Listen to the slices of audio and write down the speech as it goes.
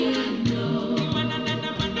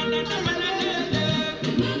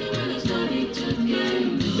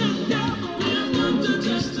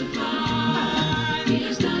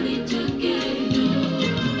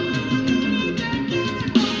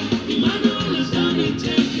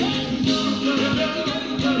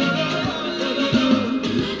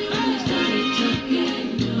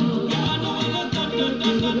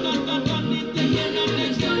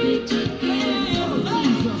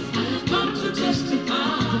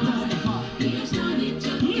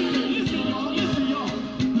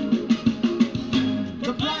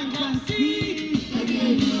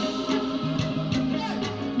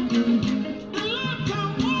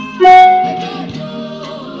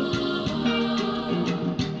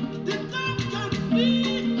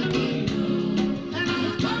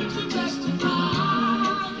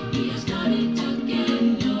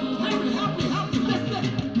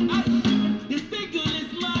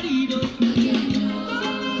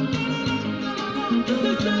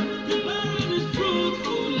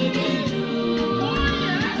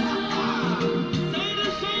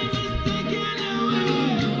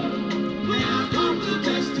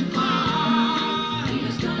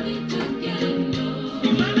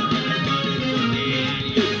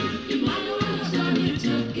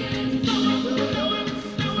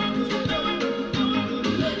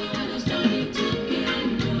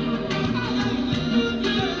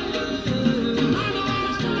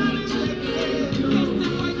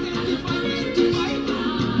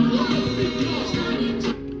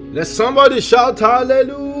Let somebody shout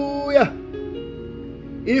hallelujah.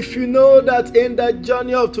 If you know that in the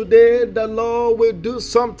journey of today, the Lord will do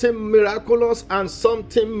something miraculous and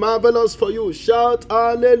something marvelous for you, shout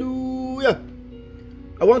hallelujah.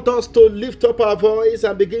 I want us to lift up our voice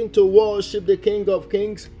and begin to worship the King of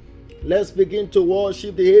Kings. Let's begin to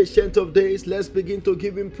worship the Ancient of Days. Let's begin to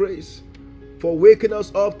give him praise for waking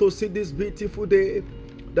us up to see this beautiful day.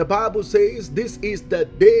 The Bible says, this is the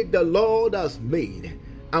day the Lord has made,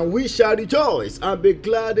 and we shall rejoice and be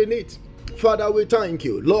glad in it. Father, we thank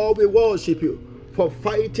you. Lord, we worship you for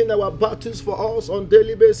fighting our battles for us on a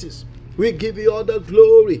daily basis. We give you all the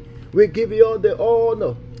glory. We give you all the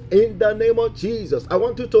honor. In the name of Jesus, I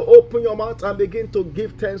want you to open your mouth and begin to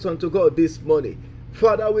give thanks unto God this morning.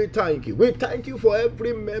 Father, we thank you. We thank you for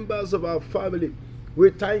every members of our family.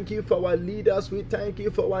 We thank you for our leaders. We thank you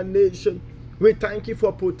for our nation. We thank you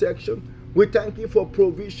for protection. We thank you for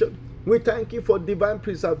provision. We thank you for divine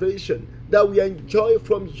preservation that we enjoy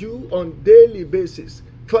from you on daily basis.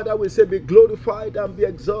 Father, we say be glorified and be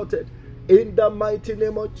exalted in the mighty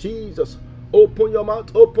name of Jesus. Open your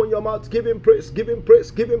mouth, give him praise, give him praise,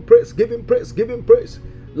 give him praise, give him praise, give him praise.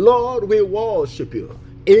 Lord, we worship you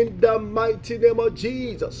in the mighty name of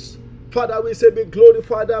Jesus. Father, we say be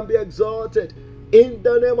glorified and be exalted in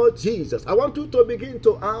the name of Jesus. I want you to begin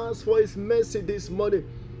to ask for his mercy this morning.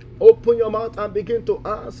 Open your mouth and begin to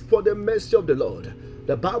ask for the mercy of the Lord.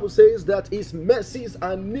 The Bible says that his mercies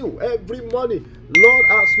are new every morning. Lord,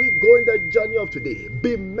 as we go in the journey of today,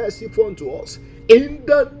 be merciful unto us. In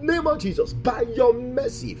the name of Jesus, by your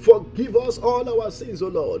mercy, forgive us all our sins, O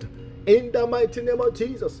Lord. In the mighty name of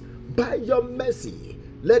Jesus, by your mercy,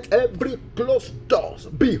 let every closed door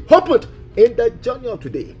be opened in the journey of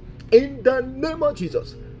today. In the name of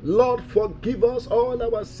Jesus, Lord, forgive us all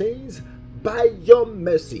our sins by your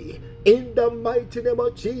mercy. In the mighty name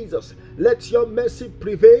of Jesus, let your mercy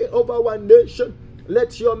prevail over our nation.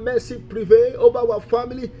 Let your mercy prevail over our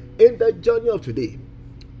family in the journey of today.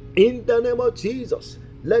 In the name of Jesus,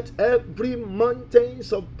 let every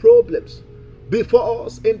mountains of problems before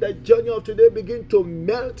us in the journey of today begin to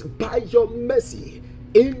melt by your mercy.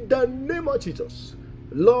 In the name of Jesus,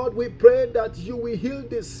 Lord, we pray that you will heal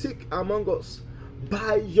the sick among us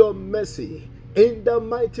by your mercy. In the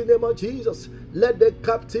mighty name of Jesus, let the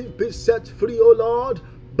captive be set free, O Lord,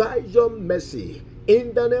 by your mercy.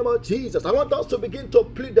 In the name of Jesus, I want us to begin to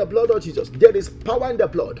plead the blood of Jesus. There is power in the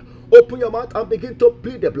blood. Open your mouth and begin to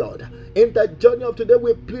plead the blood. In the journey of today,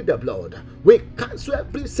 we plead the blood. We cancel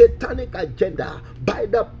every satanic agenda by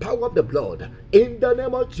the power of the blood. In the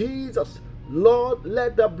name of Jesus, Lord,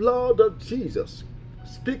 let the blood of Jesus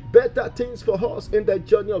speak better things for us in the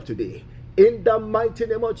journey of today. In the mighty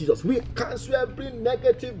name of Jesus, we cancel every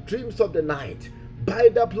negative dreams of the night by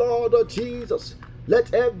the blood of Jesus.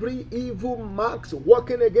 Let every evil marks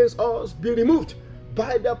working against us be removed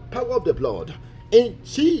by the power of the blood. In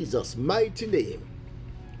Jesus' mighty name,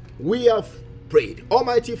 we have prayed.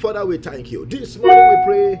 Almighty Father, we thank you. This morning we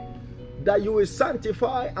pray that you will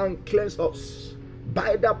sanctify and cleanse us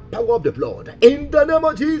by the power of the blood. In the name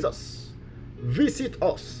of Jesus, visit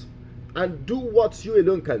us and do what you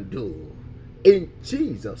alone can do. In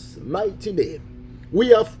Jesus' mighty name, we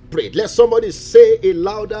have prayed. Let somebody say a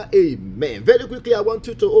louder amen. Very quickly, I want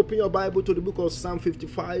you to open your Bible to the book of Psalm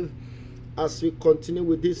 55 as we continue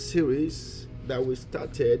with this series that we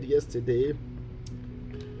started yesterday.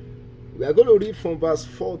 We are going to read from verse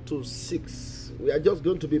 4 to 6. We are just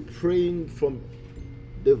going to be praying from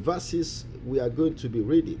the verses we are going to be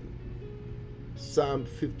reading. Psalm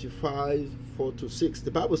 55, 4 to 6.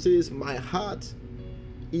 The Bible says, my heart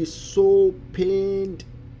is so pained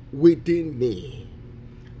within me,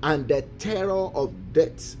 and the terror of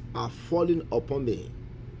death are falling upon me.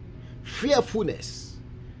 Fearfulness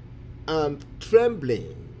and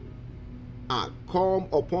trembling are come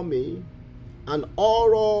upon me, and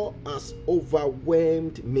horror has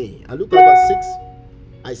overwhelmed me. And look at verse 6.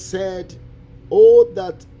 I said, oh,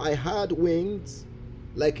 that I had wings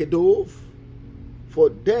like a dove, for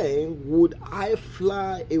then would I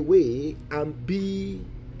fly away and be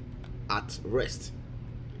at rest.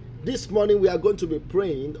 This morning we are going to be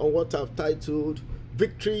praying on what I've titled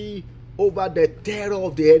Victory over the Terror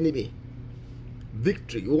of the Enemy.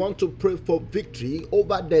 Victory. We want to pray for victory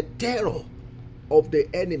over the terror of the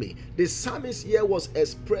enemy. The psalmist here was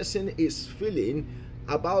expressing his feeling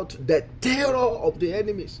about the terror of the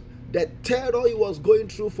enemies, the terror he was going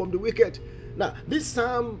through from the wicked. Now, this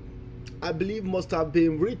psalm, I believe, must have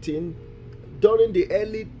been written during the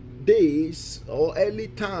early days or early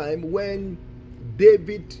time when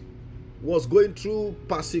David was going through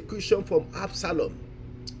persecution from Absalom.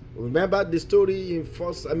 Remember the story in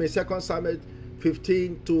 2 Samuel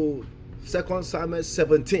 15 to 2 Samuel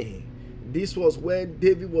 17. This was when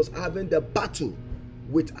David was having the battle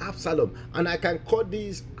with Absalom, and I can call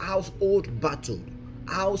this household battle,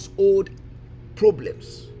 household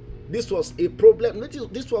problems. This was a problem.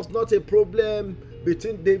 This was not a problem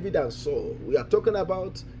between David and Saul. We are talking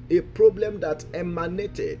about a problem that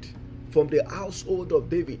emanated from the household of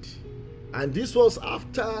David, and this was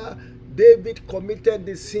after David committed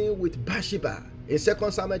the sin with Bathsheba in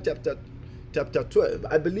 2 Samuel chapter 12.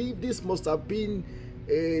 I believe this must have been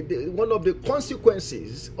one of the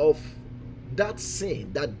consequences of that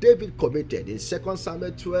sin that David committed in 2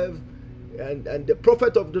 Samuel 12, and the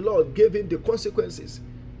prophet of the Lord gave him the consequences.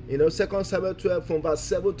 2 Samuel 12 from verse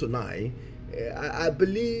 7 to 9. I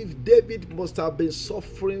believe David must have been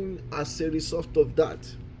suffering as a result of that.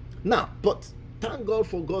 Now, but thank God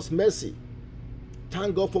for God's mercy.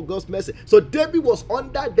 Thank God for God's mercy. So David was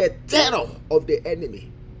under the terror of the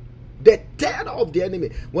enemy. The terror of the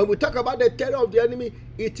enemy. When we talk about the terror of the enemy,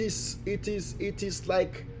 it is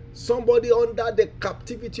like somebody under the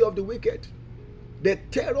captivity of the wicked. The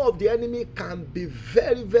terror of the enemy can be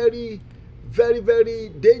very, very, very, very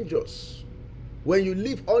dangerous. When you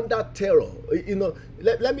live under terror,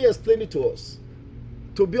 let me explain it to us.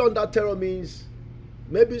 To be under terror means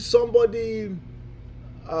maybe somebody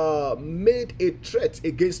made a threat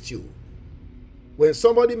against you. When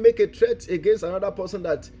somebody make a threat against another person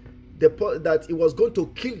that it was going to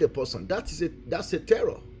kill the person, that's a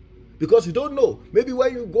terror, because you don't know. Maybe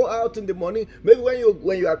when you go out in the morning, maybe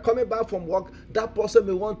when you are coming back from work, that person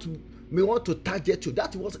may want to target you.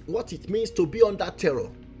 That's what it means to be under terror.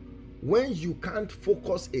 When you can't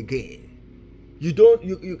focus again,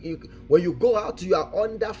 when you go out, you are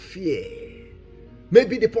under fear.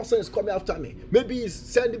 Maybe the person is coming after me. Maybe he's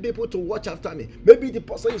sending people to watch after me. Maybe the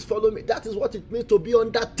person is following me. That is what it means to be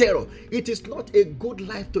under terror. It is not a good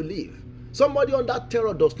life to live. Somebody under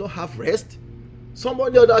terror does not have rest.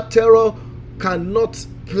 Somebody under terror cannot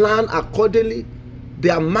plan accordingly.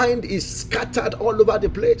 Their mind is scattered all over the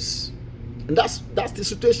place. And that's the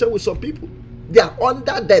situation with some people. They are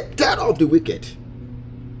under the terror of the wicked.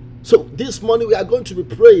 So this morning we are going to be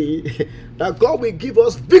praying that God will give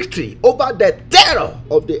us victory over the terror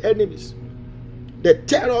of the enemies. The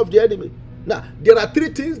terror of the enemy. Now, there are three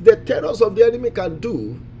things the terrors of the enemy can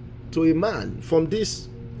do to a man from these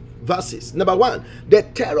verses. Number one, the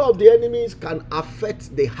terror of the enemies can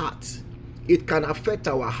affect the heart. It can affect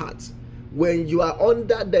our heart. When you are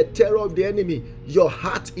under the terror of the enemy, your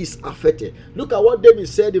heart is affected. Look at what David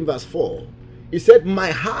said in verse 4. He said,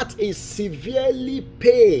 my heart is severely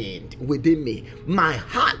pained within me. My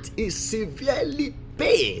heart is severely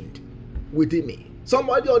pained within me.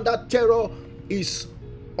 Somebody under terror is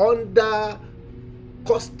under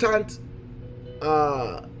constant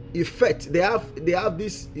effect. They have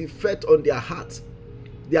this effect on their heart.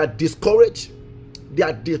 They are discouraged. They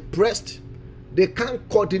are depressed. They can't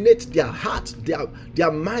coordinate their heart.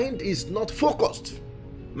 Their mind is not focused.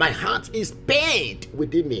 My heart is pained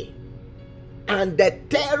within me. And the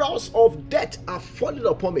terrors of death are falling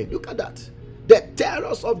upon me. Look at that. The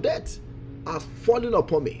terrors of death are falling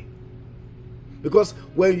upon me. Because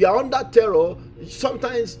when you are under terror,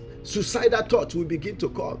 sometimes suicidal thoughts will begin to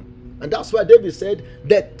come. And that's why David said,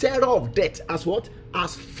 the terror of death has what?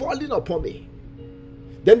 Has fallen upon me.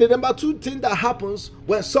 Then the number two thing that happens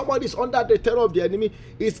when somebody is under the terror of the enemy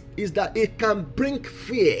is that it can bring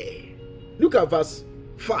fear. Look at verse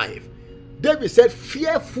 5. David said,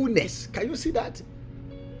 fearfulness. Can you see that?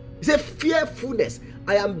 He said, fearfulness.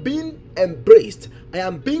 I am being embraced. I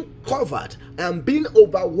am being covered. I am being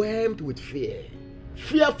overwhelmed with fear.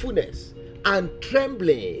 Fearfulness and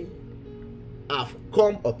trembling have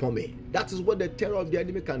come upon me. That is what the terror of the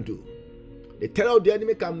enemy can do. The terror of the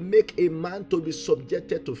enemy can make a man to be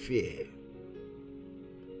subjected to fear.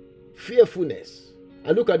 Fearfulness.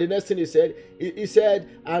 And look at the next thing he said. He said,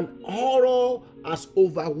 and horror has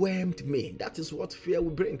overwhelmed me. That is what fear will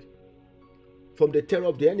bring from the terror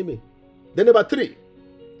of the enemy. Then number 3.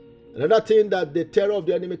 Another thing that the terror of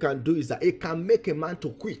the enemy can do is that it can make a man to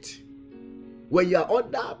quit. When you are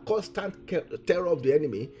under constant terror of the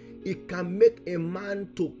enemy, it can make a man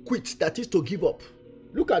to quit, that is to give up.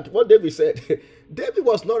 Look at what David said. David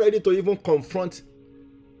was not ready to even confront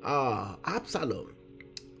Absalom,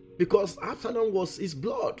 because Absalom was his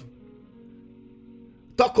blood.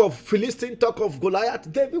 Talk of Philistine, talk of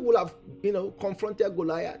Goliath. David would have, confronted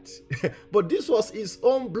Goliath. But this was his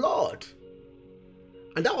own blood.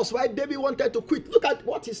 And that was why David wanted to quit. Look at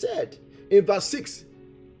what he said in verse 6.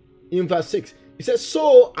 In verse 6, he says,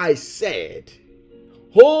 so I said,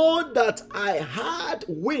 oh, that I had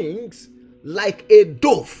wings like a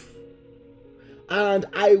dove, and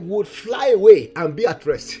I would fly away and be at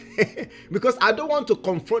rest. Because I don't want to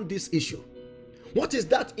confront this issue. What is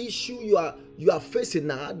that issue you are facing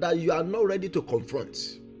now that you are not ready to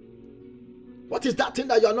confront? What is that thing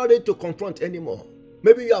that you are not ready to confront anymore?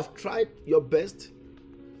 Maybe you have tried your best,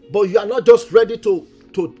 but you are not just ready to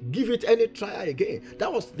give it any try again.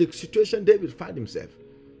 That was the situation David found himself.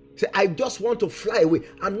 He said, I just want to fly away.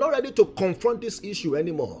 I'm not ready to confront this issue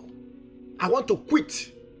anymore. I want to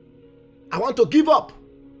quit. I want to give up.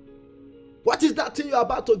 What is that thing you're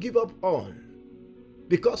about to give up on?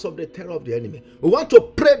 Because of the terror of the enemy. We want to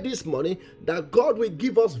pray this morning that God will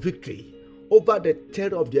give us victory over the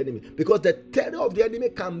terror of the enemy. Because the terror of the enemy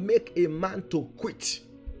can make a man to quit.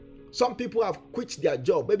 Some people have quit their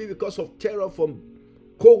job, maybe because of terror from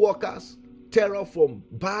co-workers, terror from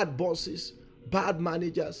bad bosses, bad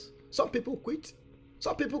managers. Some people quit.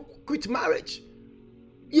 Some people quit marriage.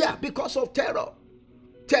 Yeah, because of terror.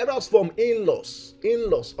 Terrors from in-laws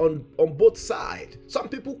on both sides. Some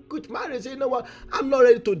people quit marriage. You know what? I'm not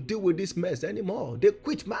ready to deal with this mess anymore. They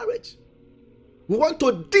quit marriage. We want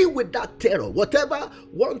to deal with that terror. Whatever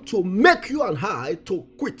want to make you and I to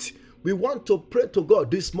quit. We want to pray to God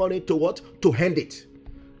this morning to what? To end it.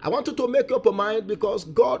 I want you to make up your mind, because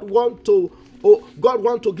God want to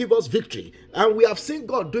give us victory. And we have seen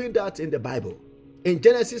God doing that in the Bible. In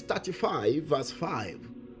Genesis 35 verse 5.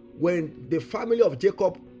 When the family of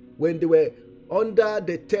Jacob, when they were under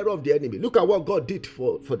the terror of the enemy, look at what God did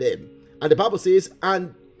for them. And the Bible says,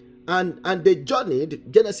 and they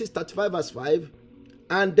journeyed, Genesis 35 verse 5,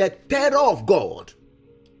 and the terror of God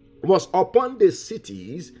was upon the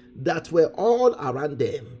cities that were all around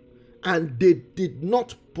them, and they did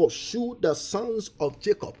not pursue the sons of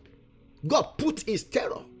Jacob. God put his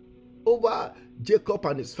terror over Jacob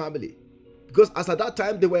and his family, because as at that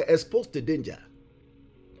time they were exposed to danger.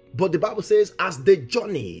 But the Bible says, as they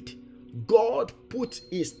journeyed, God put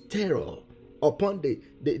his terror upon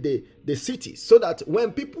the cities, so that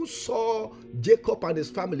when people saw Jacob and his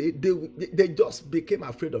family, they just became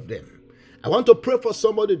afraid of them. I want to pray for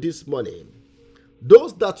somebody this morning.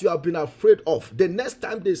 Those that you have been afraid of, the next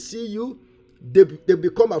time they see you, they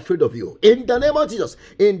become afraid of you. In the name of Jesus.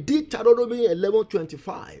 In Deuteronomy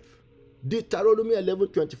 11:25. Deuteronomy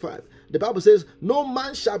 11:25. The Bible says, no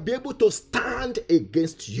man shall be able to stand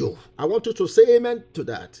against you. I want you to say amen to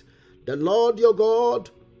that. The Lord your God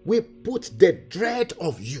will put the dread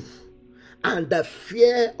of you and the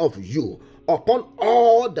fear of you upon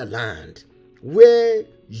all the land where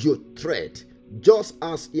you tread, just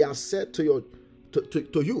as he has said to you,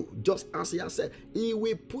 just as he has said. He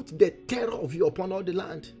will put the terror of you upon all the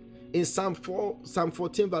land. In Psalm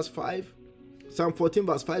 14 verse 5,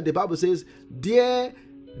 the Bible says, there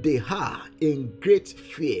they are in great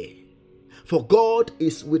fear, for God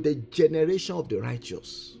is with the generation of the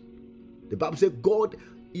righteous. The Bible says God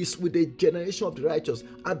is with the generation of the righteous.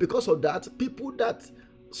 And because of that, people that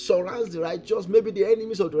surround the righteous, maybe the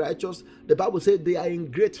enemies of the righteous, the Bible says they are in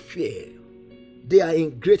great fear. They are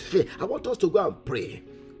in great fear. I want us to go and pray.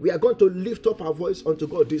 We are going to lift up our voice unto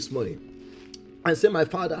God this morning and say, my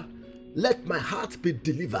Father, let my heart be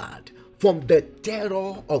delivered from the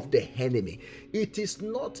terror of the enemy. It is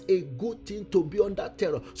not a good thing to be under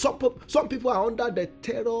terror. Some people are under the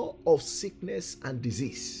terror of sickness and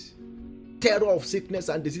disease. Terror of sickness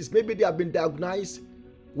and disease. Maybe they have been diagnosed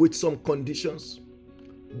with some conditions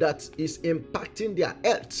that is impacting their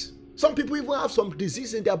health. Some people even have some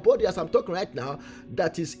disease in their body, as I'm talking right now,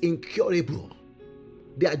 that is incurable.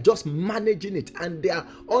 They are just managing it, and they are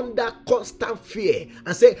under constant fear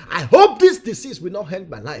and say, I hope this disease will not end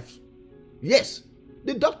my life. Yes,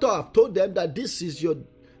 the doctor have told them that this is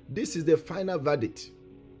the final verdict.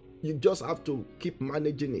 You just have to keep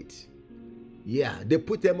managing it. Yeah, they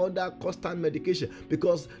put them under constant medication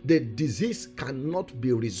because the disease cannot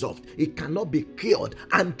be resolved. It cannot be cured,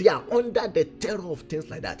 and they are under the terror of things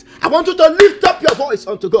like that. I want you to lift up your voice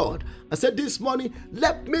unto God and say, this morning,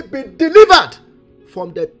 let me be delivered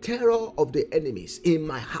from the terror of the enemies in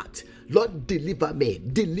my heart. Lord, deliver me,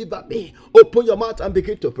 deliver me. Open your mouth and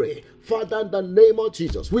begin to pray. Father, in the name of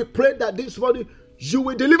Jesus, we pray that this morning you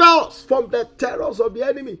will deliver us from the terrors of the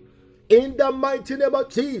enemy. In the mighty name of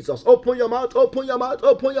Jesus, open your mouth, open your mouth,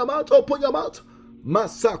 open your mouth, open your mouth.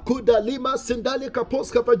 Masakuda lima sindali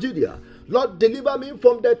kapos kapajidia. Lord, deliver me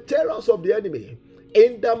from the terrors of the enemy.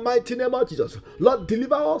 In the mighty name of Jesus, Lord,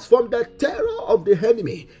 deliver us from the terror of the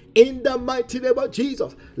enemy. In the mighty name of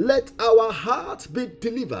Jesus, let our hearts be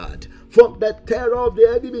delivered from the terror of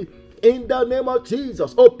the enemy. In the name of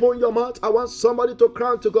Jesus, open your mouth. I want somebody to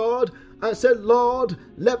cry to God and say, Lord,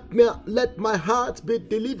 let my heart be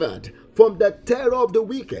delivered from the terror of the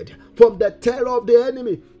wicked, from the terror of the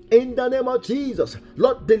enemy. In the name of Jesus,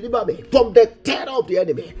 Lord, deliver me from the terror of the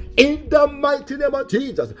enemy. In the mighty name of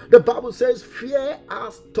Jesus. The Bible says, fear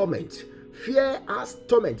has torment. Fear has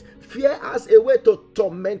torment. Fear has a way to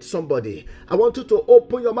torment somebody. I want you to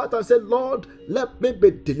open your mouth and say, Lord, let me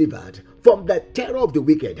be delivered from the terror of the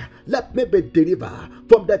wicked. Let me be delivered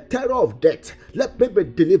from the terror of death. Let me be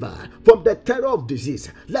delivered from the terror of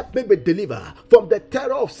disease. Let me be delivered from the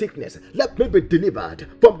terror of sickness. Let me be delivered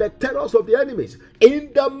from the terrors of the enemies.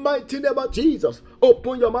 In the mighty name of Jesus,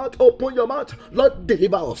 open your mouth, open your mouth. Lord,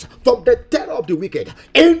 deliver us from the terror of the wicked.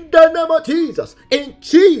 In the name of Jesus, in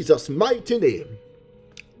Jesus' mighty name,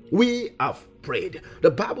 we have prayed.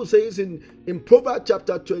 The Bible says in Proverbs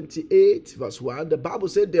chapter 28 verse 1, the Bible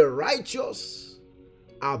says the righteous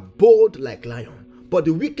are bold like lion, but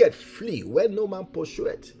the wicked flee when no man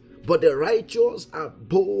pursueth. But the righteous are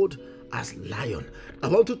bold as lion. I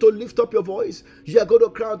want you to lift up your voice. You are going to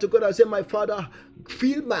cry to God and say, my Father,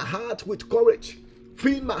 fill my heart with courage.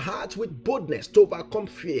 Fill my heart with boldness to overcome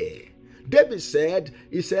fear. David said,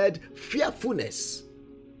 fearfulness.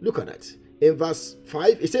 Look at that. In verse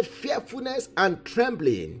 5, it said, fearfulness and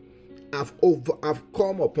trembling have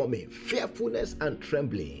come upon me. Fearfulness and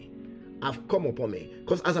trembling have come upon me.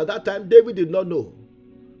 Because as at that time, David did not know.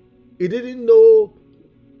 He didn't know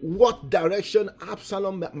what direction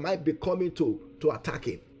Absalom might be coming to attack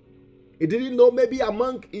him. He didn't know, maybe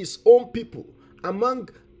among his own people, among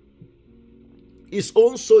his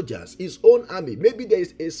own soldiers, his own army, maybe there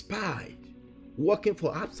is a spy working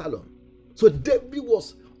for Absalom. So David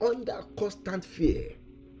was under constant fear.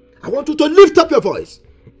 I want you to lift up your voice.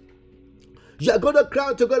 You are going to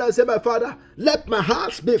cry to God and say, my Father, let my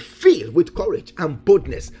heart be filled with courage and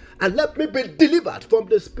boldness, and let me be delivered from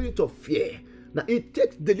the spirit of fear. Now, it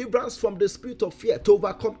takes deliverance from the spirit of fear to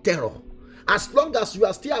overcome terror. As long as you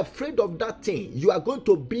are still afraid of that thing, you are going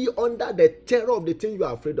to be under the terror of the thing you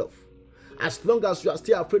are afraid of. As long as you are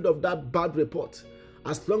still afraid of that bad report,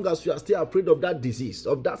 as long as you are still afraid of that disease,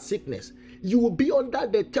 of that sickness, you will be under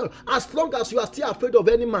the terror. As long as you are still afraid of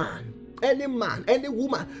any man, any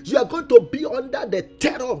woman, you are going to be under the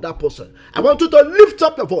terror of that person. I want you to lift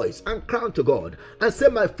up your voice and cry to God and say,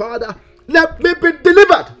 my Father, let me be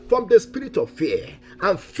delivered from the spirit of fear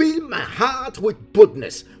and fill my heart with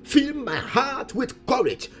boldness. Fill my heart with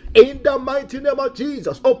courage. In the mighty name of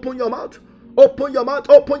Jesus, open your mouth. Open your mouth.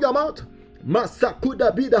 Open your mouth.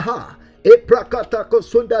 Masakuda bidaha. Eprakata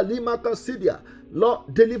kosunda lima kasidia.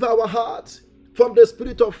 Lord, deliver our hearts from the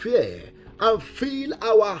spirit of fear and fill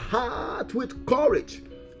our heart with courage.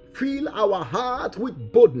 Fill our heart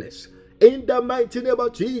with boldness. In the mighty name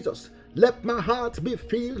of Jesus, let my heart be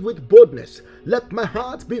filled with boldness. Let my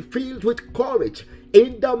heart be filled with courage.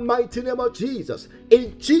 In the mighty name of Jesus.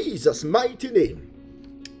 In Jesus' mighty name,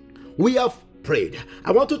 we have prayed.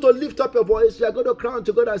 I want you to lift up your voice. You are going to cry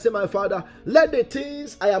to God and say, my Father, let the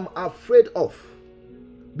things I am afraid of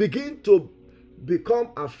begin to become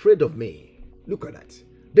afraid of me. Look at that.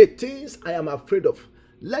 The things I am afraid of,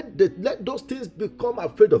 let those things become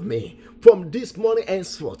afraid of me from this morning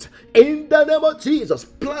henceforth. In the name of Jesus,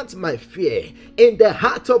 plant my fear in the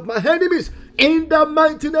heart of my enemies. In the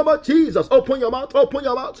mighty name of Jesus, open your mouth, open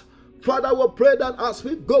your mouth. Father, we pray that as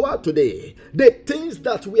we go out today, the things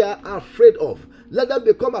that we are afraid of, let them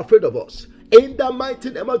become afraid of us. In the mighty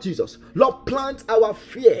name of Jesus, Lord, plant our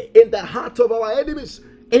fear in the heart of our enemies.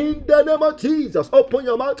 In the name of Jesus, open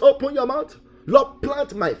your mouth, open your mouth. Lord,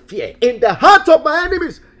 plant my fear in the heart of my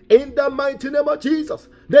enemies. In the mighty name of Jesus,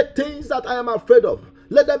 the things that I am afraid of,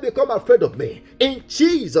 let them become afraid of me. In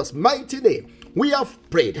Jesus' mighty name, we have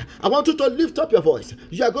prayed. I want you to lift up your voice.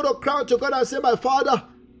 You are going to cry to God and say, my Father,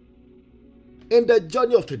 in the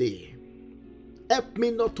journey of today, help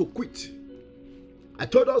me not to quit. I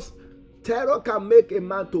told us, terror can make a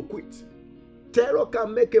man to quit. Terror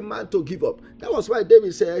can make a man to give up. That was why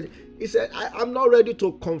David said, I'm not ready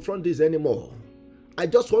to confront this anymore. I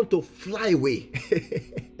just want to fly away.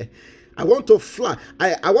 I want to fly.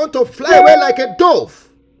 I want to fly away like a dove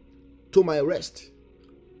to my rest.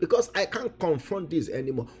 Because I can't confront this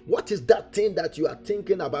anymore. What is that thing that you are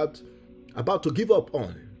thinking about to give up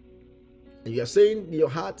on? And you are saying in your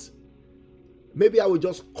heart, maybe I will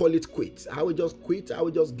just call it quit. I will just quit. I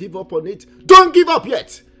will just give up on it. Don't give up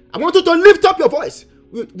yet. I want you to lift up your voice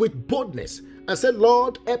with boldness and say,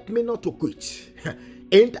 Lord, help me not to quit.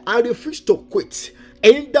 And I refuse to quit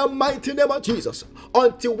in the mighty name of Jesus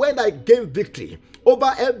until when I gain victory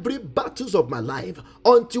over every battles of my life,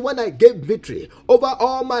 until when I gain victory over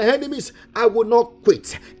all my enemies. I will not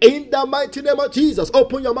quit in the mighty name of Jesus.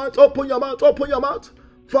 Open your mouth, open your mouth, open your mouth.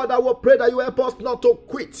 Father, we pray that you help us not to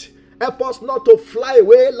quit. Help us not to fly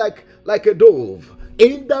away like a dove.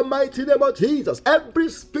 In the mighty name of Jesus, every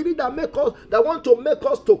spirit that want to make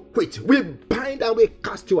us to quit, we bind and we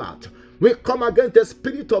cast you out. We come against the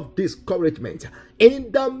spirit of discouragement.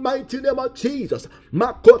 In the mighty name of Jesus,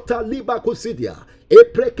 Makota liba kusidia,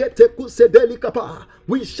 eprekete kusedeli kapa.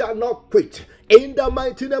 We shall not quit. In the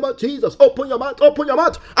mighty name of Jesus, open your mouth, open your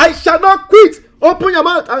mouth. I shall not quit. Open your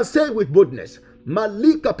mouth and say it with boldness.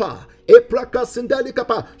 Malikapa.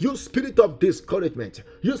 You spirit of discouragement,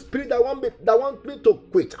 you spirit that want me to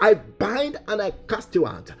quit, I bind and I cast you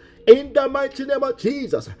out. In the mighty name of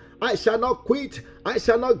Jesus, I shall not quit, I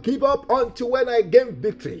shall not give up until when I gain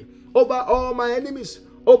victory over all my enemies,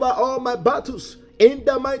 over all my battles. In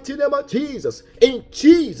the mighty name of Jesus, in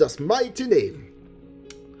Jesus' mighty name,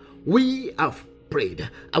 we have prayed.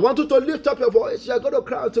 I want you to lift up your voice. You're going to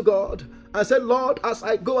cry out to God and say, Lord, as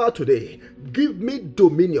I go out today, give me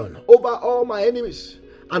dominion over all my enemies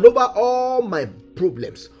and over all my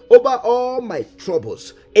problems, over all my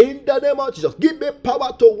troubles. In the name of Jesus, give me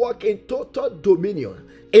power to walk in total dominion.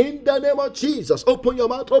 In the name of Jesus, open your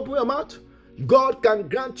mouth, open your mouth. God can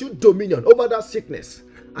grant you dominion over that sickness.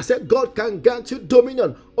 I said God can grant you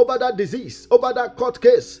dominion over that disease, over that court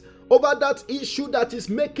case, over that issue that is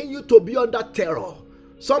making you to be under terror.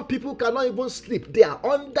 Some people cannot even sleep. They are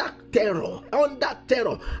under terror. Under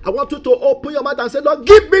terror. I want you to open your mouth and say, Lord,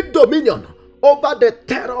 give me dominion over the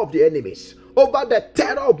terror of the enemies, over the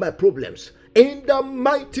terror of my problems. In the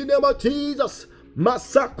mighty name of Jesus.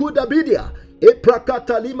 Masakuda bidia.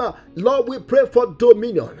 Eprakatalima. Lord, we pray for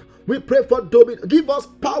dominion. We pray for dominion. Give us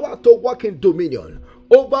power to walk in dominion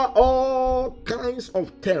over all kinds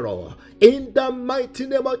of terror. In the mighty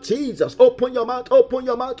name of Jesus. Open your mouth, open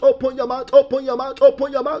your mouth, open your mouth, open your mouth,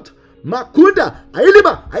 open your mouth. Makuda,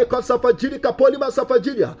 Ailiba, Icon Safajiria, Polima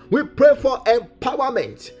Safajiria. We pray for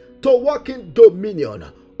empowerment to walk in dominion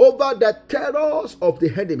over the terrors of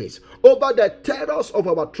the enemies, over the terrors of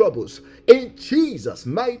our troubles. In Jesus'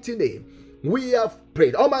 mighty name, we have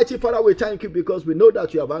prayed. Almighty Father, we thank you because we know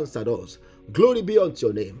that you have answered us. Glory be unto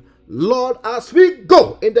your name. Lord, as we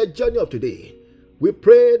go in the journey of today, we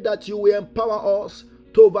pray that you will empower us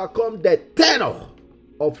to overcome the terror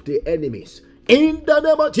of the enemies. In the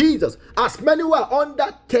name of Jesus, as many who are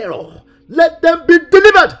under terror, let them be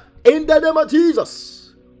delivered. In the name of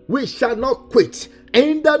Jesus, we shall not quit.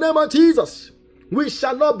 In the name of Jesus, we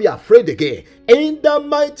shall not be afraid again. In the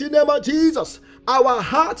mighty name of Jesus, our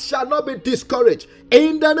hearts shall not be discouraged.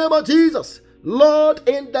 In the name of Jesus, Lord,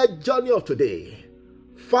 in the journey of today,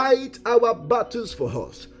 fight our battles for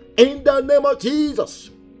us. In the name of Jesus,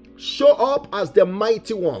 show up as the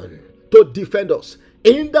mighty one to defend us.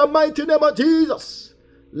 In the mighty name of Jesus,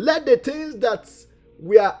 let the things that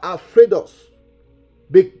we are afraid of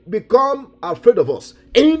become afraid of us.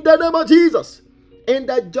 In the name of Jesus, in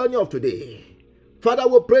the journey of today, Father,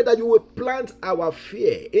 we pray that you will plant our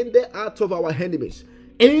fear in the hearts of our enemies.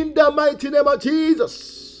 In the mighty name of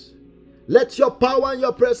Jesus, let your power and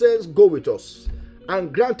your presence go with us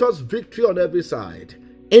and grant us victory on every side.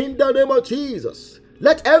 In the name of Jesus,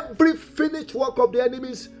 let every finished work of the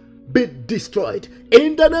enemies be destroyed.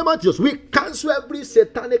 In the name of Jesus, we cancel every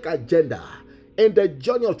satanic agenda in the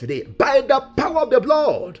journey of today by the power of the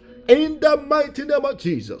blood. In the mighty name of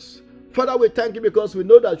Jesus. Father, we thank you because we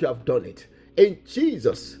know that you have done it. In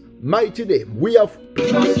Jesus' mighty name, we have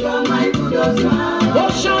prayed. You are my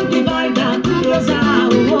ocean divider,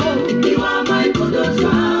 you are my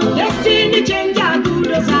destiny changer,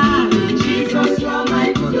 Jesus, you are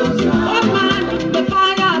my oh man in the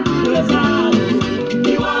fire,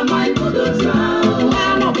 you are my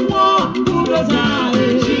Lamb of war,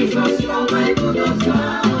 Jesus, you are my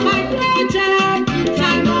my project in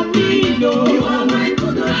time of need, you are my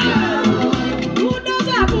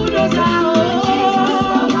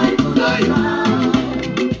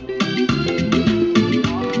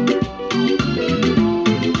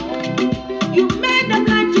You made them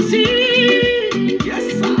like to see.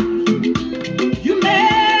 Yes, sir.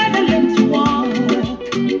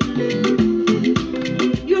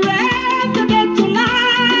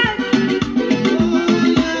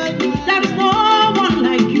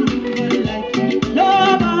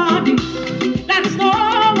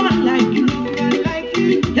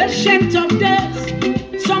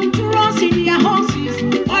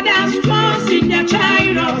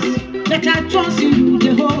 I trust in you,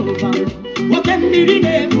 Jehovah. What can be the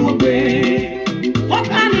name?